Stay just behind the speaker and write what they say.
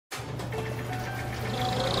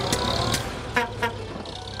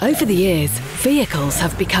Over the years, vehicles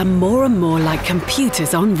have become more and more like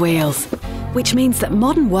computers on wheels, which means that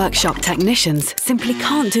modern workshop technicians simply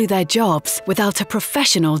can't do their jobs without a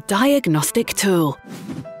professional diagnostic tool.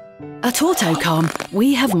 At AUTOCOM,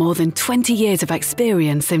 we have more than 20 years of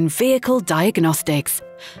experience in vehicle diagnostics.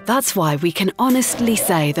 That's why we can honestly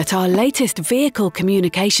say that our latest vehicle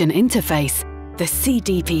communication interface, the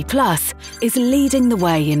CDP Plus, is leading the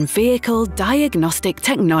way in vehicle diagnostic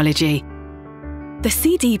technology. The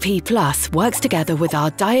CDP Plus works together with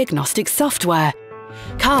our diagnostic software,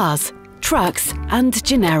 cars, trucks and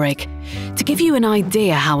generic. To give you an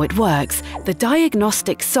idea how it works, the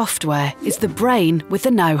diagnostic software is the brain with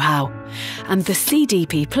the know-how, and the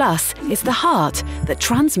CDP Plus is the heart that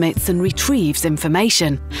transmits and retrieves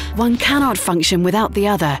information. One cannot function without the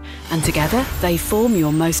other, and together they form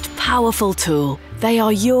your most powerful tool. They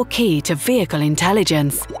are your key to vehicle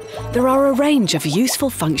intelligence. There are a range of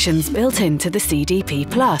useful functions built into the CDP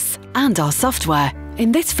Plus and our software.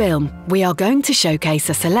 In this film, we are going to showcase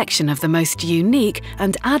a selection of the most unique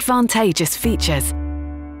and advantageous features.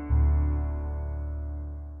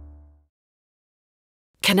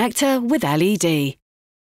 Connector with LED.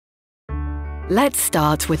 Let's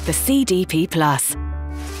start with the CDP Plus.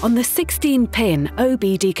 On the 16-pin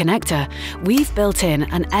OBD connector, we've built in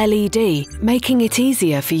an LED, making it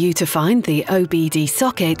easier for you to find the OBD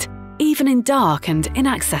socket, even in dark and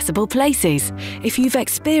inaccessible places. If you've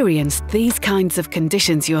experienced these kinds of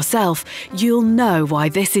conditions yourself, you'll know why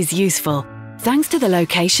this is useful. Thanks to the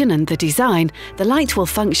location and the design, the light will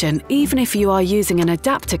function even if you are using an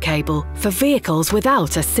adapter cable for vehicles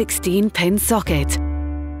without a 16-pin socket.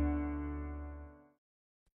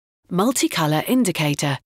 Multicolor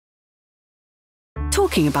indicator.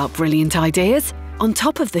 Talking about brilliant ideas, on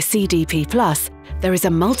top of the CDP Plus, there is a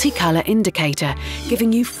multicolor indicator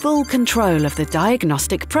giving you full control of the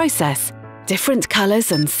diagnostic process. Different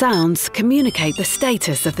colors and sounds communicate the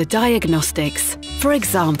status of the diagnostics. For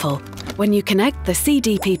example, when you connect the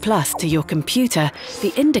CDP Plus to your computer,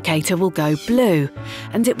 the indicator will go blue,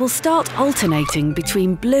 and it will start alternating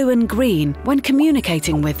between blue and green when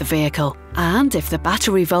communicating with the vehicle. And if the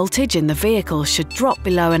battery voltage in the vehicle should drop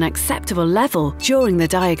below an acceptable level during the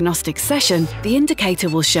diagnostic session, the indicator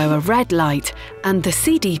will show a red light, and the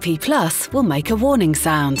CDP Plus will make a warning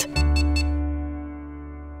sound.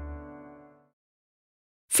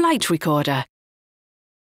 Flight recorder.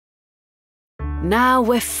 Now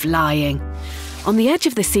we're flying. On the edge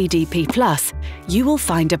of the CDP Plus, you will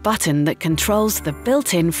find a button that controls the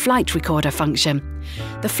built-in flight recorder function.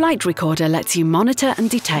 The flight recorder lets you monitor and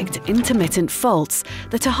detect intermittent faults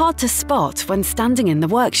that are hard to spot when standing in the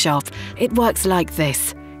workshop. It works like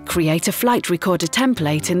this. Create a flight recorder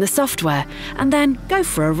template in the software and then go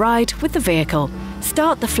for a ride with the vehicle.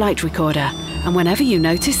 Start the flight recorder, and whenever you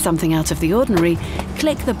notice something out of the ordinary,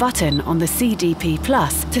 click the button on the CDP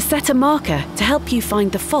Plus to set a marker to help you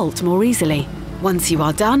find the fault more easily. Once you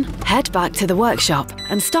are done, head back to the workshop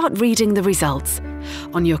and start reading the results.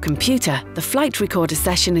 On your computer, the flight recorder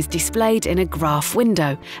session is displayed in a graph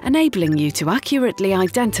window, enabling you to accurately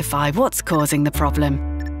identify what's causing the problem.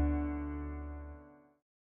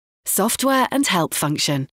 Software and help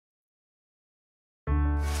function.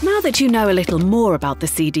 Now that you know a little more about the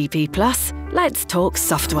CDP Plus, let's talk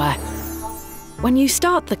software. When you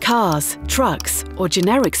start the cars, trucks, or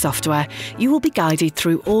generic software, you will be guided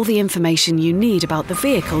through all the information you need about the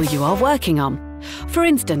vehicle you are working on. For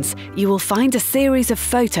instance, you will find a series of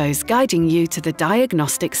photos guiding you to the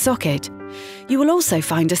diagnostic socket. You will also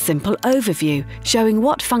find a simple overview showing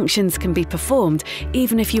what functions can be performed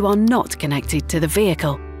even if you are not connected to the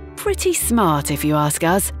vehicle. Pretty smart if you ask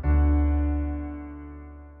us.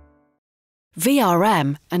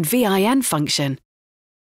 VRM and VIN function.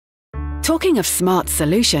 Talking of smart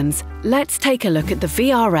solutions, let's take a look at the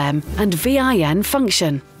VRM and VIN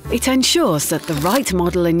function. It ensures that the right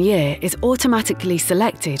model and year is automatically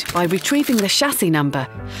selected by retrieving the chassis number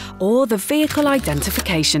or the vehicle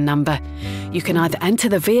identification number. You can either enter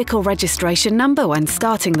the vehicle registration number when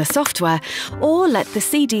starting the software or let the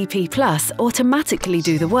CDP Plus automatically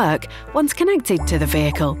do the work once connected to the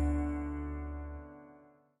vehicle.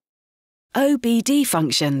 OBD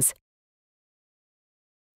functions.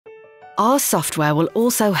 Our software will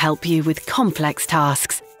also help you with complex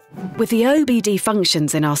tasks. With the OBD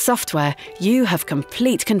functions in our software, you have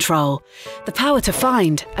complete control, the power to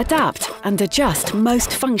find, adapt, and adjust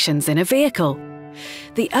most functions in a vehicle.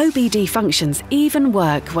 The OBD functions even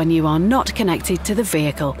work when you are not connected to the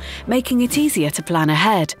vehicle, making it easier to plan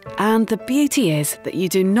ahead. And the beauty is that you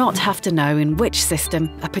do not have to know in which system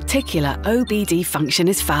a particular OBD function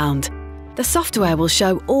is found. The software will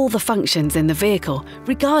show all the functions in the vehicle,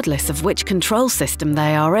 regardless of which control system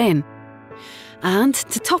they are in. And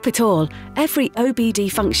to top it all, every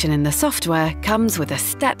OBD function in the software comes with a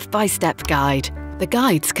step-by-step guide. The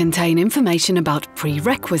guides contain information about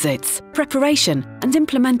prerequisites, preparation, and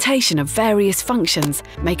implementation of various functions,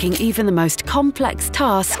 making even the most complex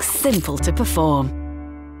tasks simple to perform.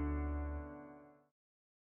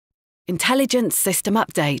 Intelligent System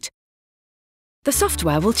Update. The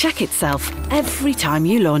software will check itself every time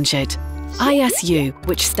you launch it. ISU,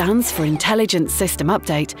 which stands for Intelligent System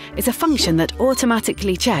Update, is a function that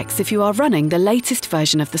automatically checks if you are running the latest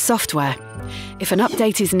version of the software. If an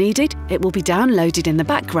update is needed, it will be downloaded in the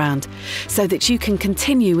background so that you can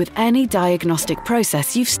continue with any diagnostic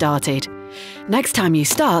process you've started. Next time you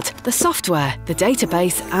start, the software, the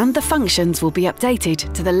database, and the functions will be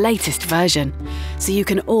updated to the latest version, so you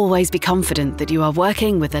can always be confident that you are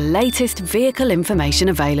working with the latest vehicle information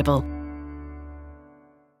available.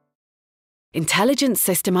 Intelligent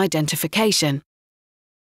System Identification.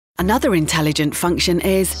 Another intelligent function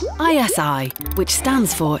is ISI, which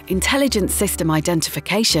stands for Intelligent System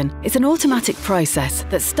Identification, is an automatic process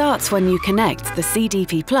that starts when you connect the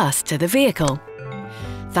CDP Plus to the vehicle.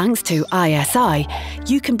 Thanks to ISI,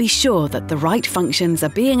 you can be sure that the right functions are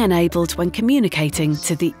being enabled when communicating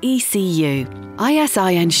to the ECU.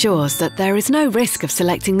 ISI ensures that there is no risk of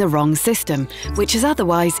selecting the wrong system, which is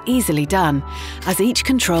otherwise easily done, as each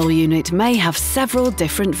control unit may have several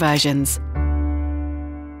different versions.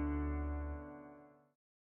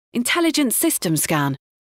 Intelligent System Scan.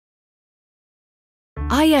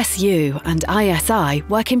 ISU and ISI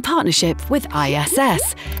work in partnership with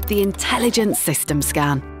ISS, the Intelligent System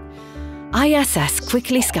Scan. ISS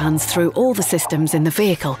quickly scans through all the systems in the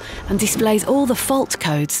vehicle and displays all the fault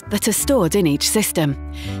codes that are stored in each system.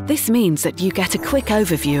 This means that you get a quick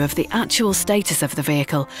overview of the actual status of the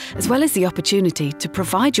vehicle, as well as the opportunity to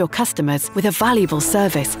provide your customers with a valuable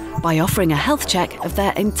service by offering a health check of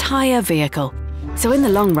their entire vehicle. So in the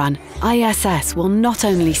long run, ISS will not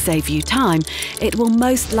only save you time, it will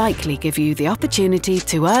most likely give you the opportunity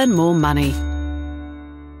to earn more money.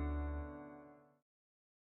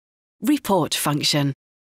 Report function.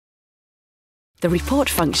 The report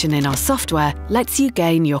function in our software lets you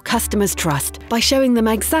gain your customers' trust by showing them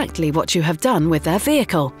exactly what you have done with their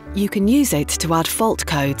vehicle. You can use it to add fault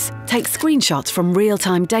codes, take screenshots from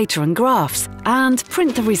real-time data and graphs, and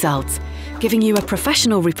print the results, giving you a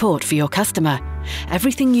professional report for your customer.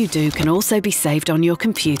 Everything you do can also be saved on your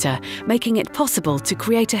computer, making it possible to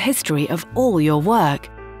create a history of all your work.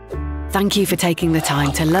 Thank you for taking the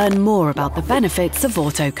time to learn more about the benefits of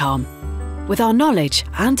AUTOCOM. With our knowledge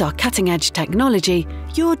and our cutting-edge technology,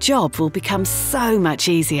 your job will become so much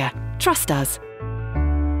easier. Trust us.